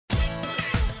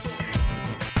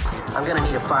I'm gonna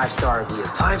need a 5-star review.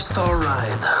 5-star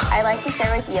ride. I'd like to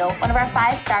share with you one of our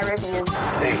 5-star reviews.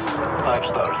 Hey, 5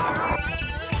 stars.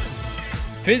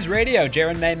 Fizz Radio,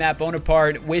 Jaron May, Matt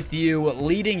Bonaparte with you,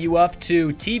 leading you up to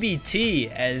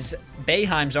TBT as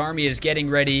Boeheim's Army is getting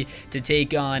ready to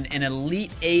take on an Elite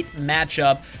 8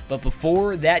 matchup. But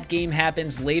before that game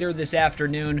happens later this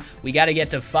afternoon, we got to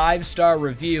get to 5-star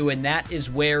review, and that is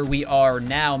where we are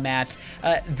now, Matt.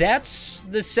 That's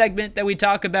the segment that we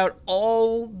talk about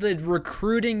all the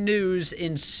recruiting news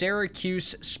in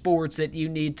Syracuse sports that you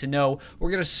need to know.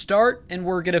 We're going to start and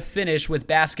we're going to finish with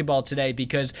basketball today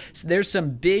because there's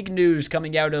some big news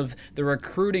coming out of the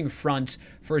recruiting front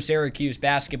for Syracuse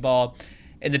basketball.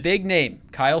 And the big name,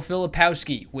 Kyle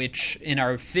Filipowski, which in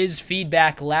our Fizz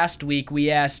feedback last week, we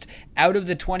asked, out of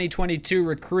the 2022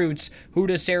 recruits, who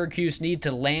does Syracuse need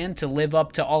to land to live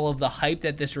up to all of the hype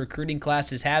that this recruiting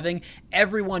class is having?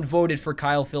 Everyone voted for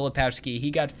Kyle Filipowski. He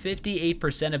got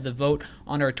 58% of the vote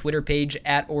on our Twitter page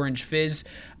at OrangeFizz.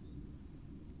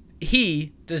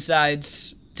 He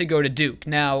decides to go to Duke.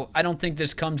 Now, I don't think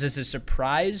this comes as a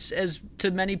surprise as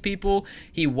to many people.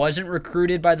 He wasn't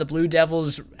recruited by the Blue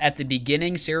Devils at the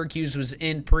beginning. Syracuse was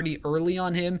in pretty early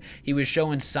on him. He was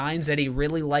showing signs that he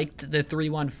really liked the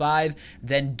 315.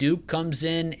 Then Duke comes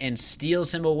in and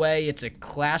steals him away. It's a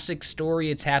classic story.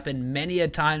 It's happened many a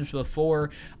times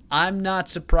before. I'm not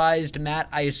surprised, Matt.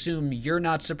 I assume you're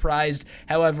not surprised.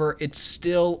 However, it's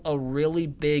still a really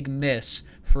big miss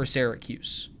for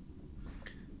Syracuse.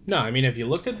 No, I mean, if you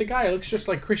looked at the guy, it looks just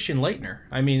like Christian Laettner.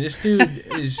 I mean, this dude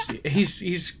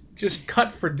he's just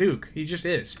cut for Duke. He just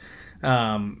is.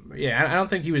 I don't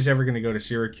think he was ever going to go to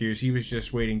Syracuse. He was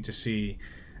just waiting to see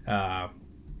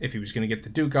if he was going to get the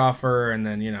Duke offer, and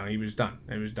then, he was done.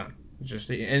 It was done.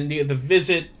 And the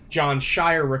visit, John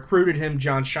Shire recruited him.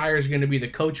 John Shire is going to be the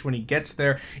coach when he gets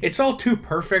there. It's all too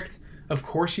perfect. Of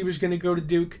course he was going to go to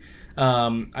Duke.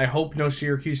 I hope no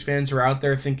Syracuse fans are out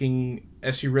there thinking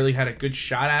SU really had a good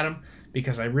shot at him,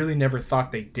 because I really never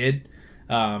thought they did.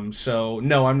 So,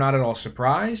 no, I'm not at all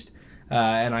surprised.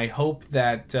 And I hope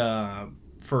that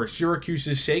for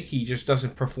Syracuse's sake, he just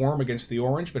doesn't perform against the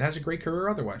Orange, but has a great career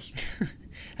otherwise.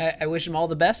 I wish him all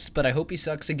the best, but I hope he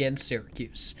sucks against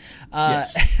Syracuse.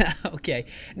 Yes. Okay.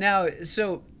 Now,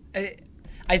 so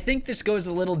I think this goes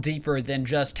a little deeper than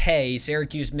just, hey,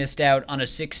 Syracuse missed out on a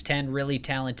 6'10", really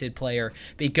talented player,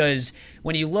 because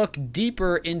when you look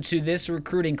deeper into this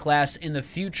recruiting class in the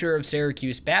future of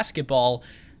Syracuse basketball,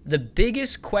 the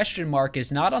biggest question mark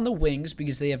is not on the wings,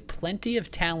 because they have plenty of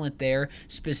talent there,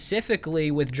 specifically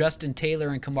with Justin Taylor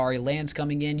and Kamari Lands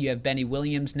coming in. You have Benny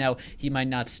Williams. Now, he might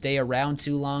not stay around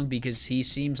too long because he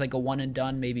seems like a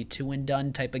one-and-done, maybe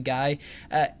two-and-done type of guy.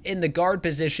 In the guard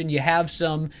position, you have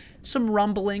some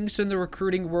rumblings in the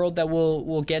recruiting world that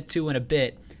we'll get to in a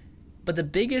bit. But the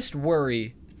biggest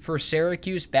worry for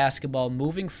Syracuse basketball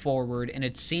moving forward, and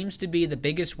it seems to be the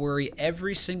biggest worry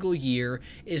every single year,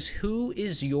 is who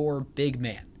is your big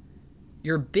man?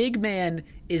 Your big man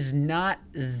is not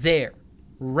there.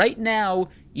 Right now,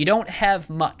 you don't have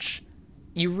much.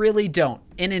 You really don't.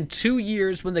 And in 2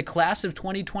 years, when the class of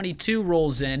 2022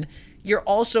 rolls in, you're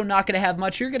also not going to have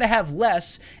much. You're going to have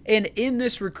less. And in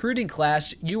this recruiting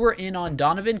class, you were in on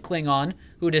Donovan Klingon,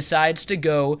 who decides to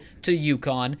go to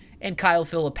UConn, and Kyle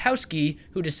Filipowski,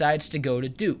 who decides to go to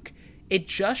Duke. It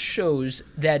just shows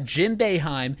that Jim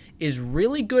Boeheim is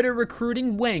really good at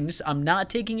recruiting wings. I'm not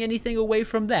taking anything away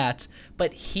from that,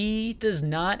 but he does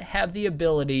not have the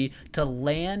ability to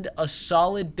land a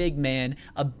solid big man,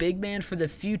 a big man for the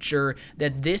future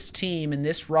that this team and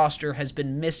this roster has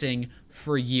been missing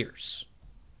for years.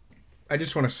 I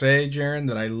just want to say, Jaron,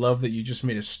 that I love that you just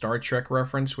made a Star Trek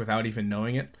reference without even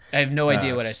knowing it. I have no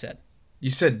idea what I said. You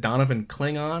said Donovan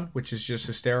Klingon, which is just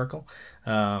hysterical.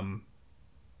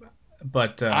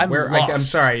 But I'm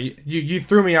sorry, you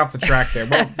threw me off the track there.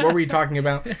 What were you talking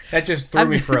about? That just threw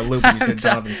me for a loop. You said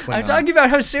Donovan Klingon. I'm talking about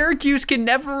how Syracuse can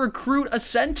never recruit a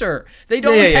center. They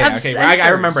don't have okay, centers. I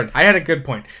remembered. I had a good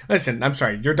point. Listen, I'm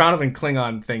sorry. Your Donovan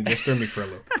Klingon thing just threw me for a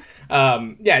loop.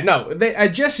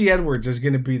 Jesse Edwards is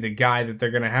going to be the guy that they're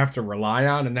going to have to rely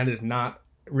on, and that is not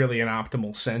really an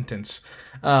optimal sentence.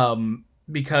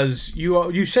 Because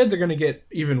you said they're going to get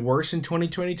even worse in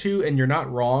 2022, and you're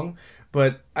not wrong.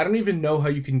 But I don't even know how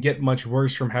you can get much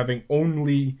worse from having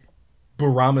only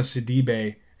Bourama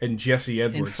Sidibe and Jesse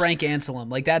Edwards. And Frank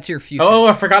Anselem. Like, that's your future. Oh,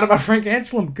 I forgot about Frank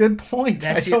Anselem. Good point.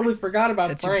 I totally forgot about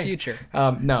Frank. That's your future.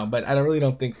 No, but I really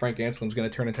don't think Frank Anselem's going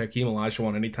to turn into Hakeem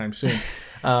Olajuwon anytime soon.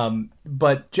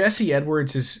 But Jesse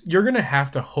Edwards you're going to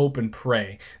have to hope and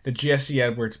pray that Jesse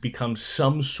Edwards becomes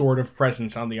some sort of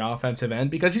presence on the offensive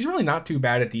end, because he's really not too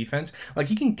bad at defense. Like,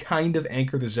 he can kind of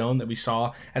anchor the zone that we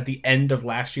saw at the end of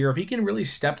last year. If he can really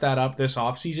step that up this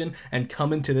offseason and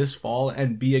come into this fall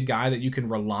and be a guy that you can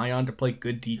rely on to play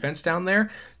good defense down there,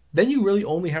 then you really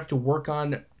only have to work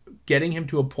on getting him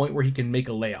to a point where he can make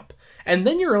a layup. And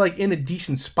then you're like in a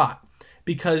decent spot,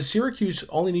 because Syracuse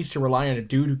only needs to rely on a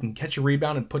dude who can catch a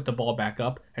rebound and put the ball back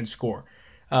up and score,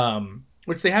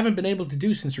 which they haven't been able to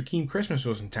do since Rakeem Christmas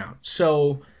was in town.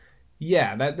 So,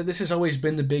 yeah, this has always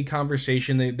been the big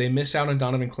conversation. They miss out on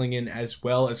Donovan Clingan as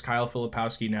well as Kyle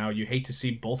Filipowski now. You hate to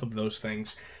see both of those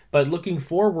things. But looking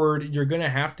forward, you're going to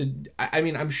have to... I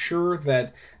mean, I'm sure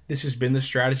that this has been the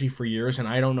strategy for years, and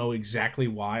I don't know exactly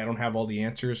why. I don't have all the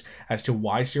answers as to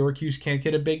why Syracuse can't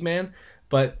get a big man.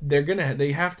 But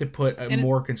they have to put a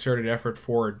more concerted effort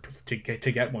forward to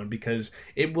get one, because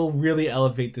it will really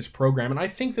elevate this program. And I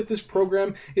think that this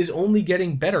program is only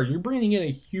getting better. You're bringing in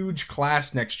a huge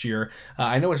class next year.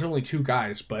 I know it's only 2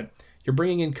 guys, but you're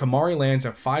bringing in Kamari Lands,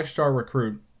 a 5-star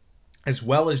recruit, as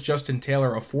well as Justin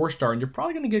Taylor, a 4-star, and you're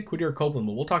probably going to get Quadir Copeland,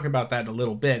 but we'll talk about that in a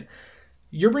little bit.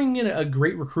 You're bringing in a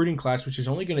great recruiting class, which is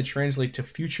only going to translate to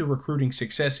future recruiting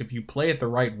success. If you play it the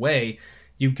right way,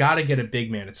 you got to get a big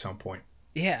man at some point.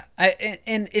 Yeah,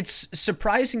 and it's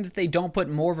surprising that they don't put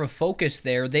more of a focus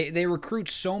there. They recruit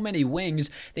so many wings.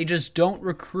 They just don't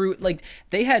recruit. Like,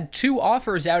 they had 2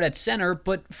 offers out at center,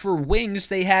 but for wings,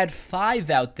 they had 5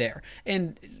 out there.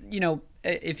 And, you know,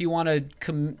 if you want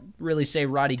to really say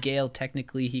Roddy Gale,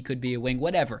 technically he could be a wing,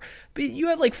 whatever. But you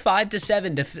had like 5 to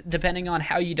 7, depending on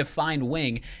how you define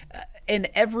wing. And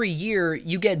every year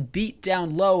you get beat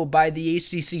down low by the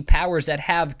ACC powers that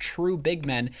have true big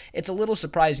men. It's a little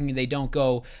surprising they don't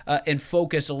go and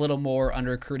focus a little more on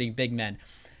recruiting big men.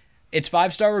 It's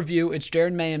 5-Star Review. It's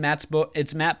Jaron May and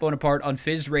it's Matt Bonaparte on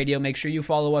Fizz Radio. Make sure you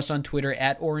follow us on Twitter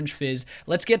at Orange Fizz.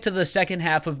 Let's get to the second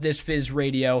half of this Fizz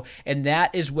Radio, and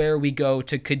that is where we go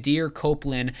to Quadir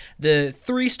Copeland. The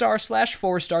 3-star /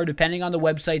 4-star, depending on the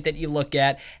website that you look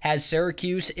at, has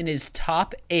Syracuse in his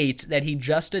top 8 that he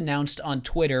just announced on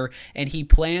Twitter, and he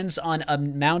plans on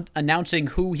announcing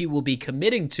who he will be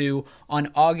committing to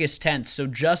on August 10th. So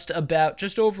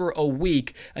just over a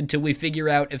week until we figure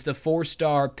out if the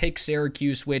 4-star picks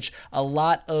Syracuse, which a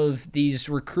lot of these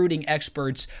recruiting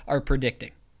experts are predicting.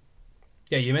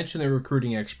 Yeah, you mentioned the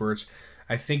recruiting experts.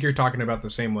 I think you're talking about the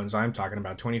same ones I'm talking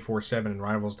about, 24/7 and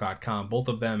Rivals.com. Both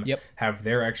of them have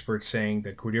their experts saying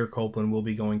that Quadir Copeland will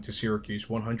be going to Syracuse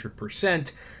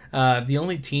 100%. The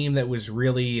only team that was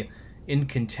really in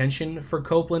contention for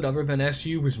Copeland other than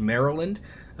SU was Maryland.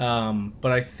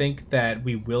 But I think that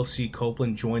we will see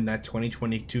Copeland join that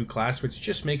 2022 class, which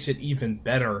just makes it even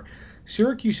better.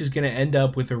 Syracuse is going to end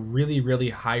up with a really,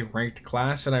 really high-ranked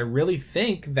class, and I really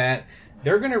think that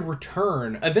they're going to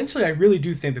return. Eventually, I really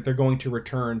do think that they're going to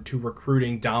return to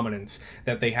recruiting dominance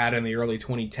that they had in the early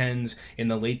 2010s, in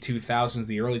the late 2000s,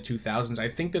 the early 2000s. I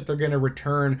think that they're going to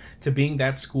return to being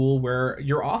that school where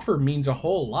your offer means a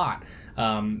whole lot.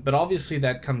 But obviously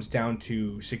that comes down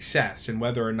to success and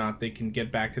whether or not they can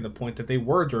get back to the point that they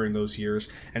were during those years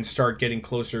and start getting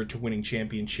closer to winning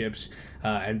championships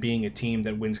and being a team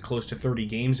that wins close to 30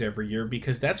 games every year,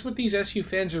 because that's what these SU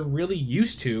fans are really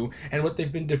used to and what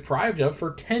they've been deprived of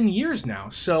for 10 years now.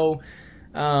 So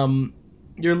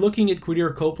you're looking at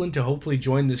Quadir Copeland to hopefully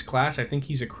join this class. I think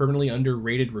he's a criminally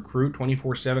underrated recruit.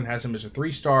 24/7 has him as a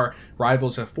 3-star.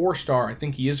 Rivals a 4-star. I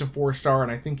think he is a 4-star,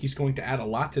 and I think he's going to add a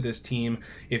lot to this team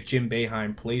if Jim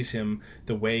Boeheim plays him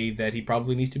the way that he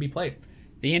probably needs to be played.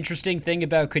 The interesting thing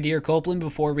about Quadir Copeland,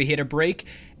 before we hit a break,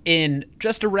 in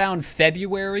just around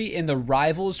February, in the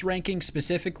Rivals ranking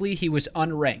specifically, he was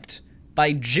unranked.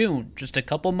 By June, just a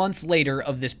couple months later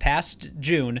of this past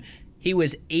June, he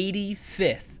was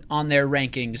 85th on their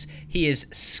rankings. He is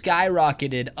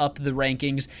skyrocketed up the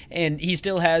rankings, and he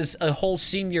still has a whole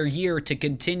senior year to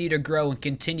continue to grow and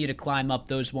continue to climb up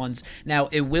those ones. Now,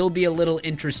 it will be a little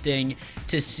interesting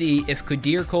to see if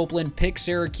Quadir Copeland picks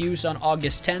Syracuse on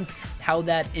August 10th, how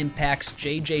that impacts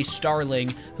J.J.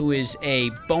 Starling, who is a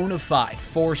bona fide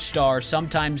 4-star,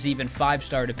 sometimes even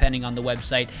 5-star, depending on the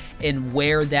website, and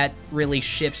where that really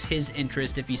shifts his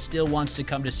interest, if he still wants to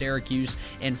come to Syracuse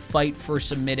and fight for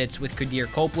some minutes with Quadir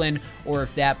Copeland, or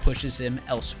if that pushes him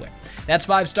elsewhere. That's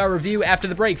 5-Star Review. After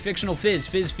the break, Fictional Fizz,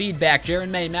 Fizz Feedback, Jaron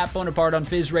May, Matt Bonaparte on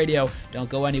Fizz Radio. Don't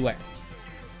go anywhere.